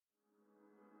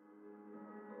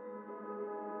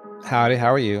Howdy,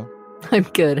 how are you? I'm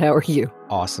good. How are you?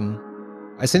 Awesome.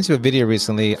 I sent you a video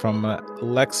recently from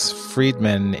Lex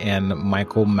Friedman and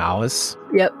Michael Malice.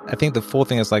 Yep. I think the full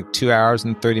thing is like 2 hours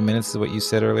and 30 minutes is what you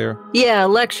said earlier. Yeah,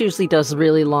 Lex usually does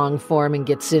really long form and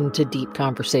gets into deep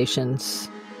conversations.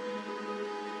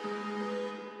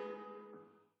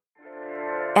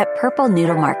 At Purple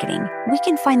Noodle Marketing, we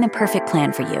can find the perfect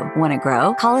plan for you. Want to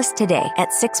grow? Call us today at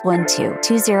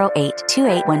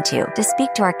 612-208-2812 to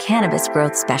speak to our cannabis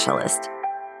growth specialist.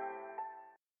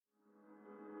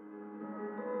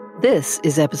 This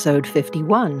is episode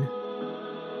 51.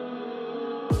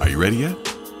 Are you ready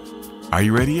yet? Are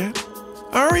you ready yet?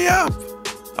 Hurry up!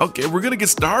 Okay, we're gonna get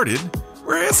started.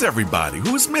 Where is everybody?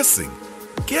 Who's missing?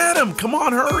 Get them! Come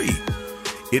on, hurry!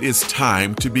 It is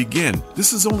time to begin.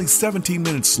 This is only 17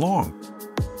 minutes long.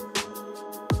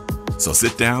 So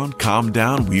sit down, calm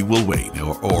down, we will wait,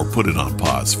 or put it on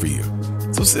pause for you.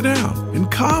 So sit down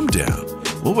and calm down.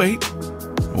 We'll wait,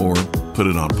 or put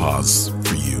it on pause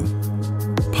for you.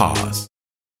 Pause.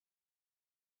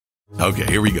 Okay,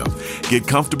 here we go. Get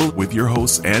comfortable with your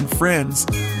hosts and friends,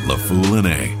 LaFool and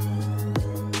A.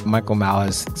 Michael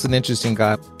Malice is an interesting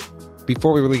guy.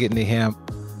 Before we really get into him,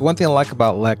 one thing I like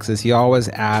about Lex is he always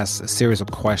asks a series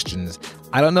of questions.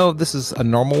 I don't know if this is a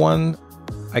normal one.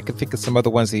 I can think of some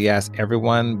other ones that he asks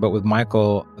everyone, but with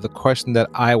Michael, the question that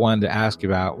I wanted to ask you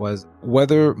about was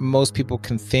whether most people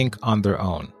can think on their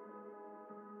own.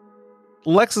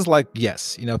 Lex is like,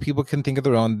 yes, people can think of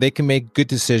their own. They can make good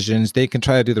decisions. They can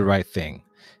try to do the right thing.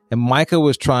 And Michael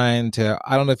was trying to,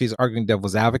 I don't know if he's arguing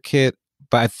devil's advocate,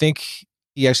 but I think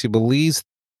he actually believes,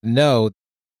 no.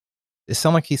 It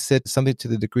sounded like he said something to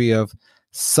the degree of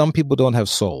some people don't have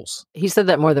souls. He said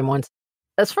that more than once.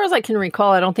 As far as I can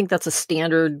recall, I don't think that's a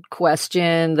standard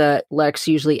question that Lex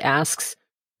usually asks.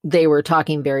 They were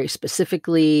talking very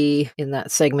specifically in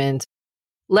that segment.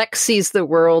 Lex sees the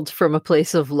world from a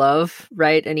place of love,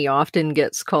 right? And he often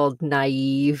gets called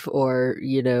naive or,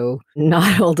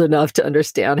 not old enough to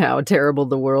understand how terrible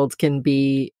the world can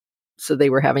be. So they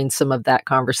were having some of that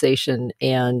conversation.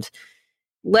 And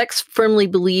Lex firmly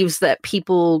believes that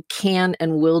people can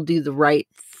and will do the right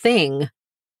thing.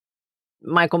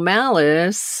 Michael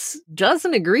Malice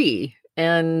doesn't agree.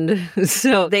 And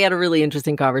so they had a really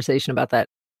interesting conversation about that.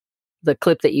 The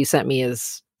clip that you sent me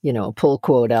is, a pull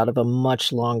quote out of a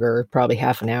much longer, probably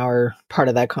half an hour part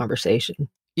of that conversation.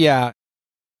 Yeah.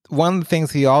 One of the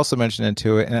things he also mentioned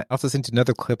into it, and I also sent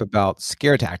another clip about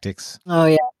scare tactics. Oh,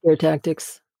 yeah. Scare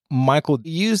tactics. Michael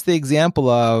used the example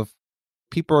of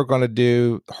people are going to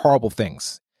do horrible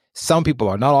things. Some people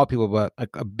are, not all people, but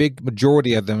a big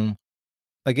majority of them.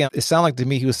 Again, it sounded like to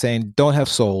me he was saying don't have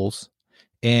souls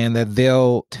and that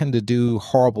they'll tend to do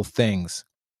horrible things.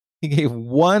 He gave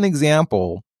one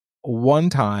example. One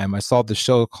time I saw the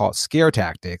show called Scare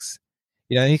Tactics.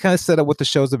 And he kind of set up what the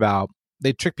show's about.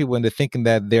 They trick people into thinking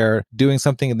that they're doing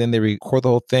something and then they record the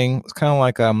whole thing. It's kind of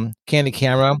like Candid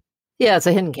Camera. Yeah, it's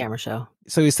a hidden camera show.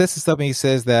 So he sets this up and he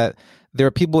says that there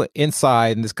are people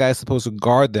inside and this guy's supposed to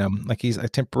guard them, like he's a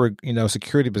temporary,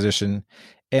 security position.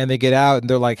 And they get out and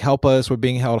they're like, help us. We're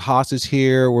being held hostage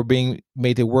here. We're being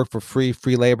made to work for free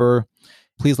labor.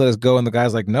 Please let us go. And the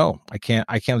guy's like, no, I can't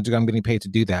do. I'm getting paid to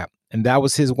do that. And that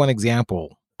was his one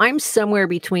example. I'm somewhere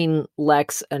between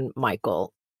Lex and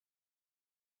Michael.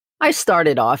 I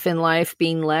started off in life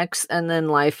being Lex, and then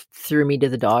life threw me to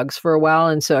the dogs for a while.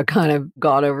 And so I kind of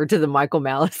got over to the Michael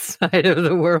Malice side of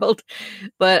the world.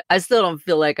 But I still don't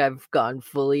feel like I've gone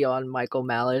fully on Michael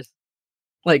Malice,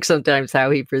 like sometimes how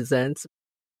he presents.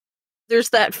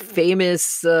 There's that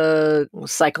famous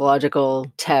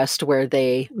psychological test where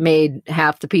they made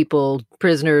half the people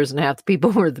prisoners and half the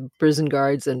people were the prison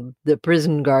guards, and the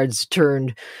prison guards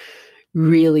turned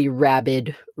really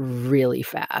rabid really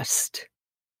fast.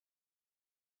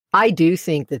 I do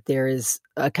think that there is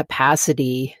a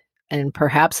capacity, and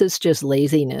perhaps it's just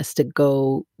laziness, to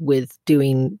go with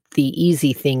doing the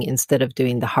easy thing instead of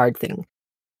doing the hard thing.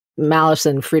 Malice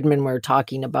and Friedman were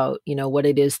talking about, what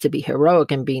it is to be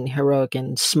heroic and being heroic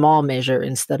in small measure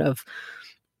instead of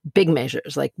big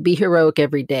measures, like be heroic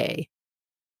every day.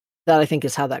 That I think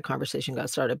is how that conversation got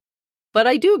started. But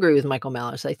I do agree with Michael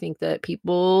Malice. I think that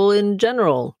people in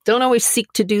general don't always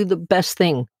seek to do the best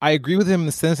thing. I agree with him in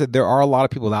the sense that there are a lot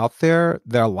of people out there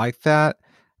that are like that.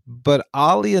 But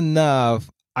oddly enough,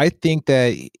 I think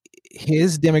that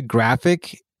his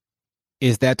demographic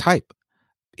is that type.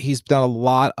 He's done a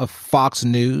lot of Fox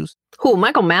News. Who,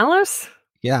 Michael Malice?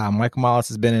 Yeah, Michael Malice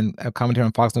has been in a commentary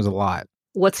on Fox News a lot.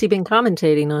 What's he been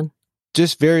commentating on?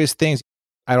 Just various things.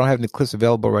 I don't have any clips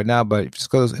available right now, but just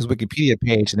go to his Wikipedia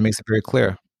page and it makes it very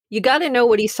clear. You got to know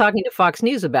what he's talking to Fox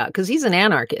News about because he's an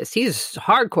anarchist. He's a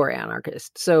hardcore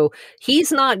anarchist. So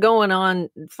he's not going on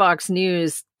Fox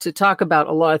News to talk about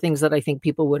a lot of things that I think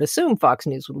people would assume Fox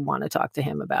News would want to talk to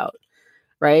him about,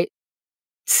 right?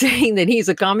 Saying that he's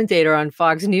a commentator on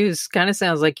Fox News kind of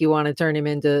sounds like you want to turn him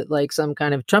into like some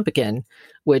kind of Trumpican,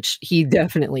 which he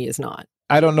definitely is not.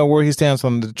 I don't know where he stands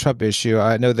on the Trump issue.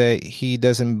 I know that he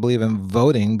doesn't believe in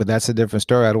voting, but that's a different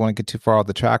story. I don't want to get too far off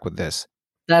the track with this.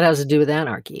 That has to do with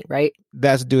anarchy, right?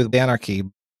 That has to do with anarchy.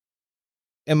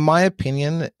 In my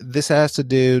opinion, this has to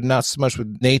do not so much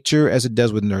with nature as it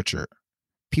does with nurture.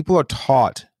 People are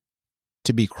taught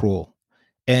to be cruel,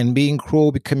 and being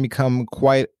cruel can become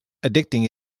quite addicting.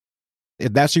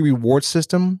 If that's your reward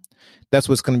system, that's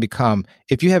what's going to become.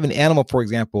 If you have an animal, for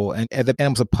example, and the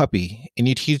animal's a puppy, and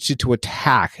you teach it to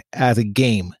attack as a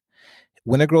game,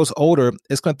 when it grows older,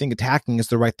 it's going to think attacking is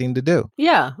the right thing to do.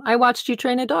 Yeah, I watched you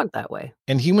train a dog that way.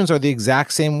 And humans are the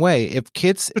exact same way. If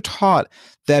kids are taught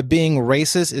that being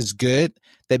racist is good,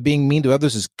 that being mean to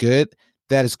others is good,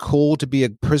 that it's cool to be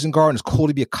a prison guard and it's cool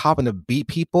to be a cop and to beat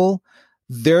people,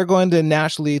 they're going to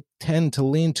naturally tend to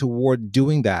lean toward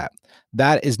doing that.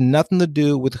 That is nothing to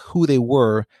do with who they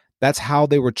were. That's how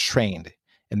they were trained.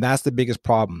 And that's the biggest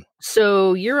problem.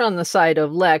 So you're on the side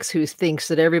of Lex, who thinks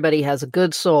that everybody has a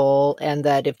good soul and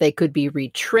that if they could be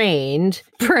retrained,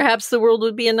 perhaps the world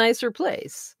would be a nicer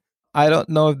place. I don't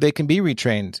know if they can be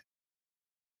retrained.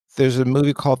 There's a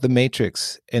movie called The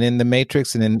Matrix. And in The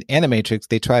Matrix and in Animatrix,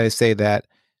 they try to say that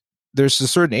there's a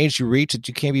certain age you reach that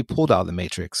you can't be pulled out of the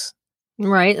Matrix.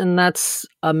 Right. And that's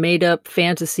a made up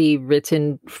fantasy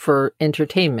written for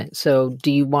entertainment. So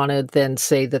do you want to then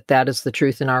say that that is the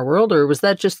truth in our world, or was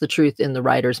that just the truth in the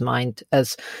writer's mind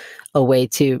as a way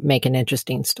to make an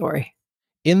interesting story?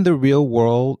 In the real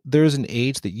world, there's an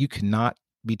age that you cannot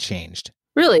be changed.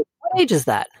 Really? What age is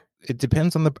that? It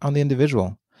depends on the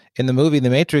individual. In the movie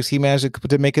The Matrix, he managed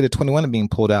to make it at 21 and being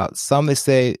pulled out. Some, they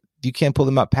say you can't pull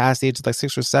them out past the age of like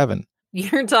 6 or 7.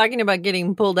 You're talking about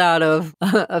getting pulled out of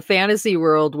a fantasy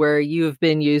world where you've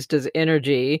been used as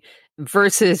energy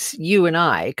versus you and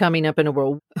I coming up in a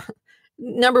world.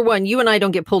 Number one, you and I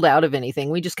don't get pulled out of anything.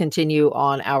 We just continue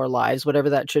on our lives, whatever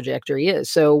that trajectory is.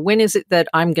 So when is it that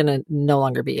I'm going to no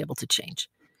longer be able to change?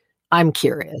 I'm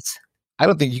curious. I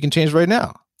don't think you can change right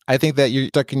now. I think that you're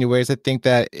stuck in your ways. I think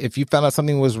that if you found out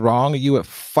something was wrong, you would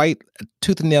fight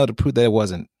tooth and nail to prove that it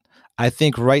wasn't. I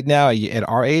think right now at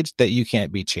our age that you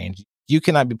can't be changed. You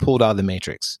cannot be pulled out of the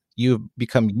Matrix. You've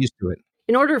become used to it.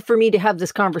 In order for me to have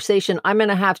this conversation, I'm going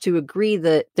to have to agree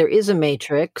that there is a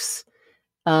Matrix.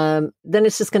 Then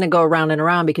it's just going to go around and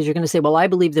around because you're going to say, well, I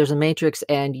believe there's a Matrix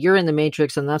and you're in the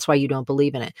Matrix and that's why you don't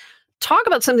believe in it. Talk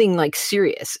about something like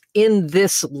serious in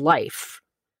this life.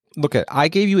 Look, I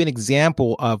gave you an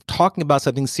example of talking about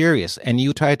something serious and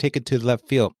you try to take it to the left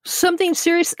field. Something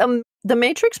serious? The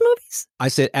Matrix movies? I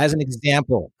said, as an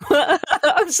example.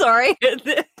 I'm sorry.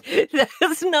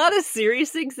 That's not a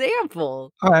serious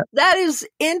example. All right. That is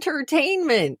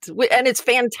entertainment. And it's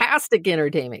fantastic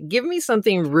entertainment. Give me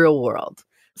something real world.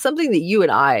 Something that you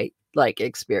and I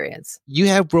experience. You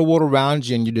have real world around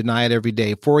you and you deny it every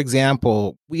day. For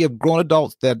example, we have grown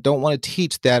adults that don't want to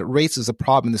teach that race is a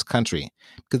problem in this country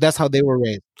because that's how they were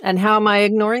raised. And how am I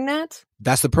ignoring that?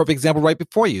 That's the perfect example right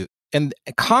before you. And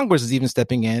Congress is even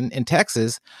stepping in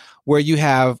Texas, where you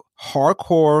have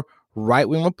hardcore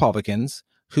right-wing Republicans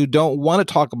who don't want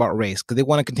to talk about race because they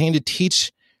want to continue to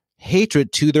teach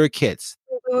hatred to their kids.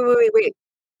 Wait.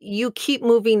 You keep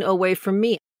moving away from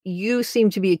me. You seem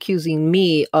to be accusing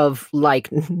me of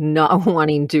not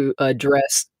wanting to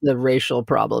address the racial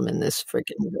problem in this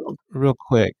freaking world. Real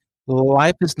quick.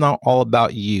 Life is not all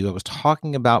about you. I was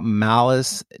talking about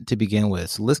Malice to begin with.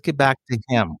 So let's get back to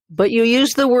him. But you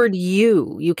used the word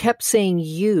you. You kept saying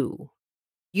you.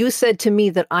 You said to me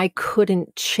that I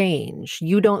couldn't change.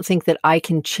 You don't think that I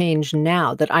can change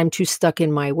now, that I'm too stuck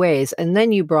in my ways. And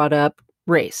then you brought up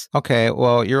race. Okay,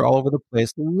 well, you're all over the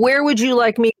place. Where would you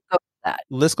like me to go with that?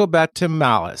 Let's go back to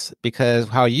Malice, because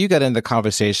how you got into the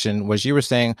conversation was you were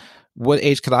saying, what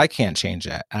age could I can't change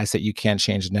at? I said, you can't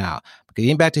change now. But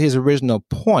getting back to his original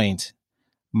point,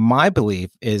 my belief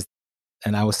is,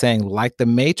 and I was saying, like the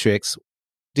Matrix,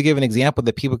 to give an example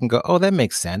that people can go, oh, that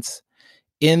makes sense.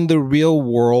 In the real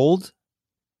world,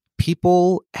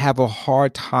 people have a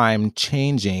hard time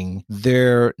changing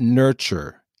their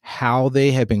nurture, how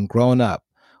they have been grown up.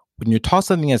 When you're taught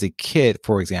something as a kid,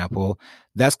 for example,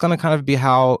 that's going to kind of be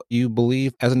how you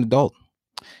believe as an adult.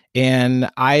 And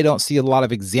I don't see a lot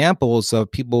of examples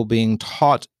of people being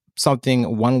taught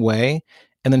something one way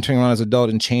and then turning around as an adult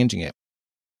and changing it.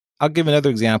 I'll give another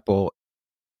example.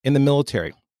 In the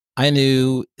military, I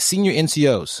knew senior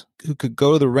NCOs who could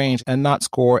go to the range and not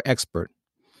score expert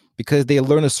because they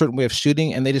learned a certain way of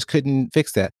shooting and they just couldn't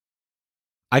fix that.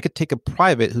 I could take a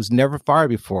private who's never fired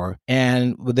before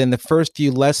and within the first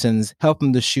few lessons, help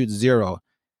him to shoot 0.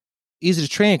 Easy to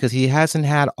train because he hasn't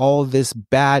had all this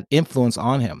bad influence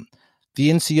on him. The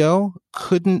NCO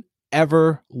couldn't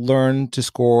ever learn to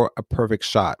score a perfect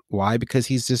shot. Why? Because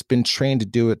he's just been trained to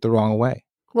do it the wrong way.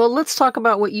 Well, let's talk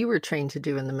about what you were trained to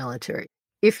do in the military.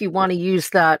 If you want to use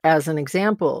that as an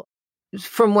example,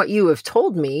 from what you have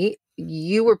told me,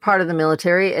 you were part of the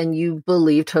military and you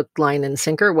believed hook, line, and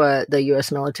sinker what the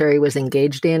U.S. military was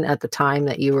engaged in at the time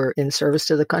that you were in service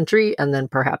to the country and then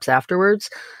perhaps afterwards.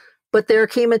 But there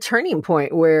came a turning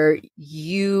point where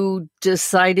you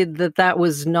decided that that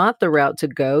was not the route to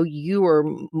go. You were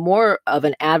more of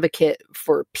an advocate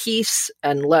for peace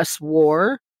and less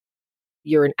war.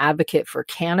 You're an advocate for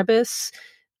cannabis.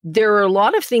 There are a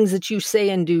lot of things that you say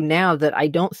and do now that I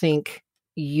don't think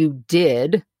you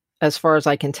did, as far as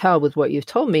I can tell with what you've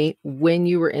told me, when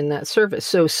you were in that service.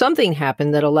 So something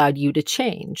happened that allowed you to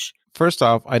change. First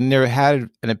off, I never had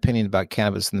an opinion about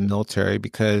cannabis in the military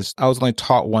because I was only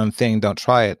taught one thing, don't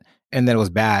try it. And then it was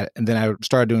bad. And then I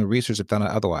started doing research and found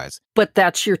out otherwise. But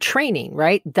that's your training,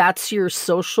 right? That's your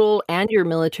social and your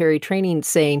military training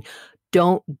saying,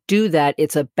 don't do that.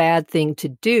 It's a bad thing to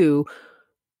do,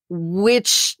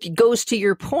 which goes to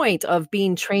your point of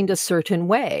being trained a certain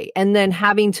way and then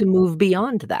having to move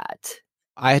beyond that.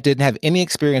 I didn't have any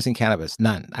experience in cannabis,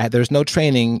 none. There's no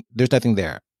training. There's nothing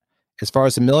there. As far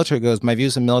as the military goes, my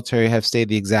views on military have stayed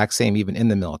the exact same, even in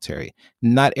the military.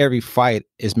 Not every fight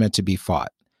is meant to be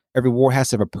fought. Every war has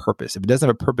to have a purpose. If it doesn't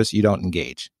have a purpose, you don't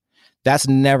engage. That's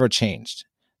never changed.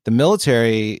 The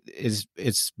military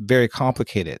it's very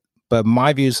complicated, but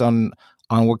my views on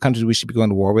what countries we should be going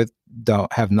to war with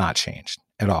have not changed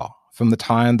at all. From the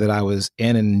time that I was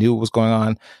in and knew what was going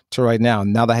on to right now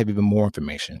that I have even more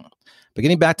information. But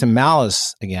getting back to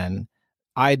malice again,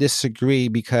 I disagree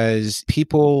because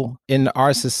people in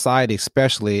our society,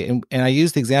 especially, and I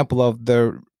use the example of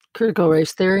the critical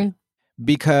race theory,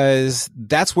 because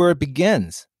that's where it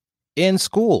begins in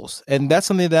schools. And that's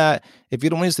something that if you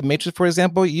don't want to use the Matrix, for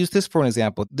example, use this for an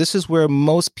example. This is where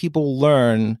most people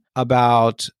learn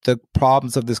about the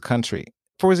problems of this country.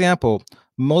 For example,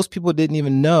 most people didn't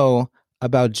even know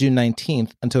about June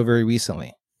 19th until very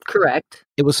recently. Correct.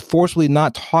 It was forcibly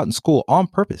not taught in school on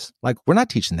purpose. Like, we're not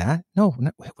teaching that. No,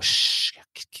 shh,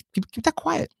 keep that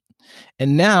quiet.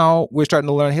 And now we're starting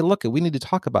to learn, hey, look, we need to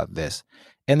talk about this.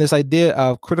 And this idea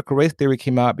of critical race theory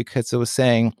came out because it was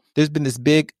saying there's been this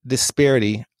big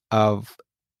disparity of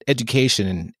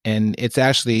education, and it's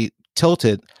actually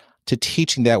tilted to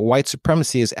teaching that white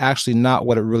supremacy is actually not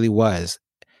what it really was.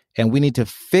 And we need to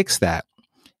fix that.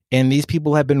 And these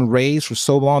people have been raised for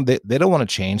so long that they don't want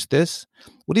to change this.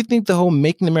 What do you think the whole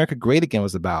Making America Great Again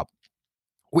was about?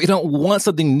 We don't want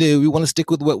something new. We want to stick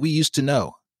with what we used to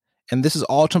know. And this is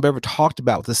all Trump ever talked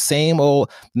about, the same old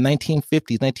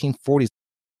 1950s, 1940s,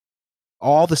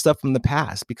 all the stuff from the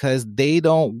past, because they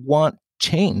don't want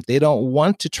change. They don't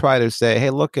want to try to say,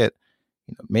 hey, look at,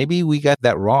 maybe we got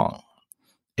that wrong.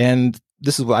 And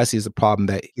this is what I see as a problem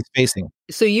that he's facing.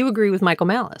 So you agree with Michael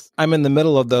Malice? I'm in the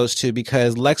middle of those two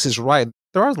because Lex is right.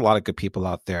 There are a lot of good people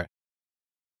out there.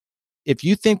 If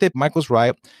you think that Michael's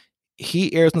right,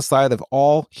 he errs on the side of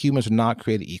all humans are not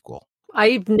created equal.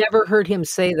 I've never heard him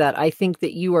say that. I think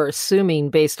that you are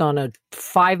assuming, based on a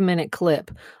 5-minute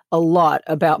clip, a lot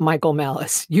about Michael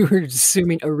Malice. You're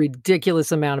assuming a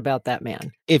ridiculous amount about that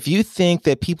man. If you think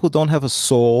that people don't have a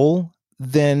soul,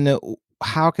 then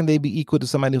how can they be equal to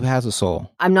somebody who has a soul?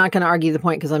 I'm not going to argue the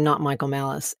point because I'm not Michael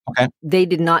Malice. Okay. They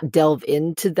did not delve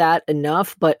into that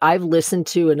enough, but I've listened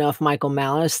to enough Michael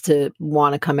Malice to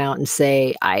want to come out and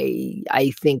say,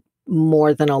 I think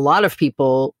more than a lot of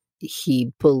people,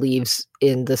 he believes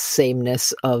in the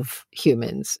sameness of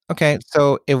humans. Okay.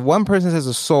 So if one person has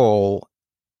a soul,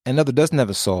 another doesn't have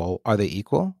a soul, are they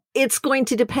equal? It's going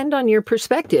to depend on your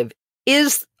perspective.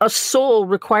 Is a soul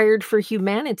required for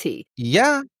humanity?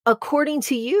 Yeah. According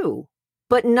to you,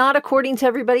 but not according to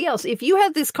everybody else. If you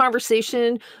had this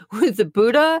conversation with the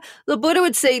Buddha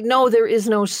would say, no, there is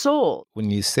no soul.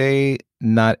 When you say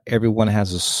not everyone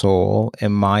has a soul,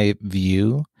 in my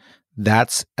view,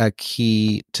 that's a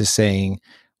key to saying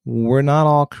we're not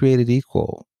all created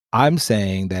equal. I'm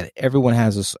saying that everyone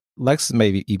has a, Lex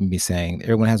may even be saying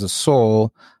everyone has a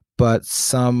soul, but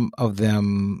some of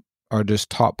them are just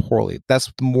taught poorly.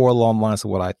 That's more along the lines of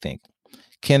what I think.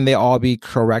 Can they all be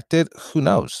corrected? Who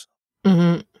knows?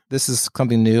 Mm-hmm. This is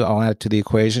something new. I'll add to the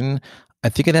equation. I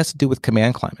think it has to do with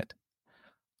command climate.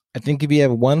 I think if you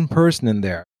have one person in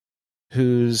there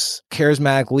who's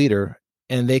charismatic leader,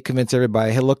 and they convince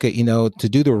everybody, hey, look at, to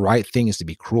do the right thing is to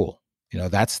be cruel.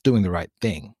 That's doing the right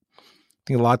thing. I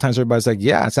think a lot of times everybody's like,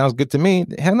 yeah, it sounds good to me.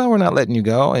 Hell no, we're not letting you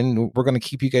go. And we're going to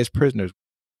keep you guys prisoners.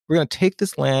 We're going to take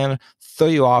this land, throw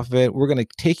you off of it. We're going to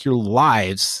take your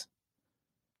lives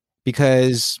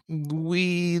because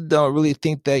we don't really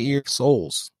think that you're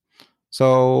souls.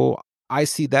 So I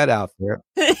see that out there.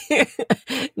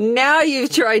 Now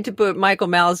you've tried to put Michael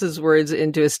Malice's words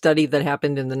into a study that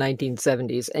happened in the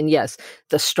 1970s. And yes,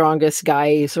 the strongest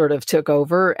guy sort of took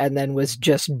over and then was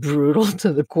just brutal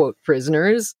to the, quote,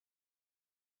 prisoners.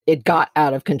 It got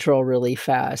out of control really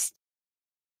fast.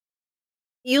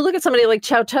 You look at somebody like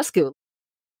Ceausescu.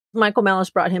 Michael Malice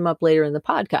brought him up later in the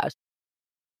podcast.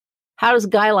 How does a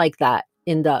guy like that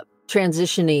end up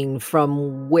transitioning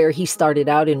from where he started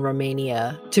out in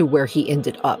Romania to where he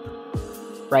ended up,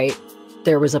 right?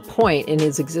 There was a point in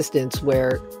his existence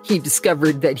where he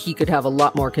discovered that he could have a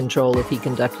lot more control if he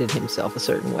conducted himself a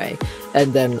certain way.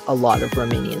 And then a lot of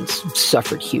Romanians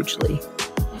suffered hugely.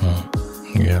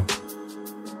 Yeah.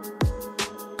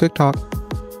 Good talk.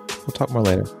 We'll talk more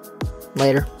later.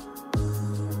 Later.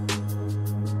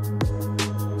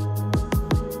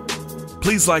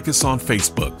 Please like us on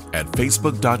Facebook at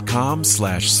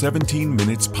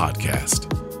facebook.com/17minutes podcast.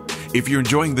 If you're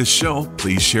enjoying this show,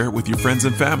 please share it with your friends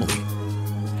and family.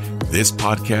 This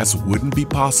podcast wouldn't be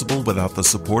possible without the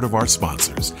support of our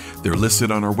sponsors. They're listed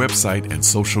on our website and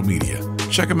social media.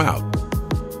 Check them out.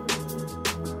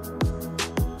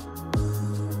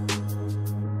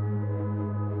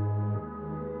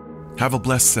 Have a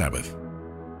blessed Sabbath.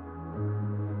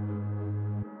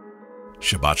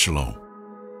 Shabbat Shalom.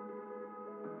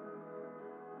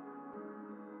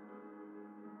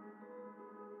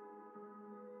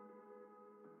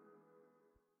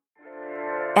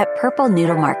 At Purple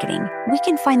Noodle Marketing, we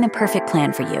can find the perfect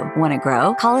plan for you. Want to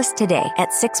grow? Call us today at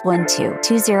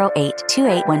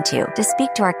 612-208-2812 to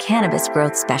speak to our cannabis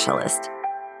growth specialist.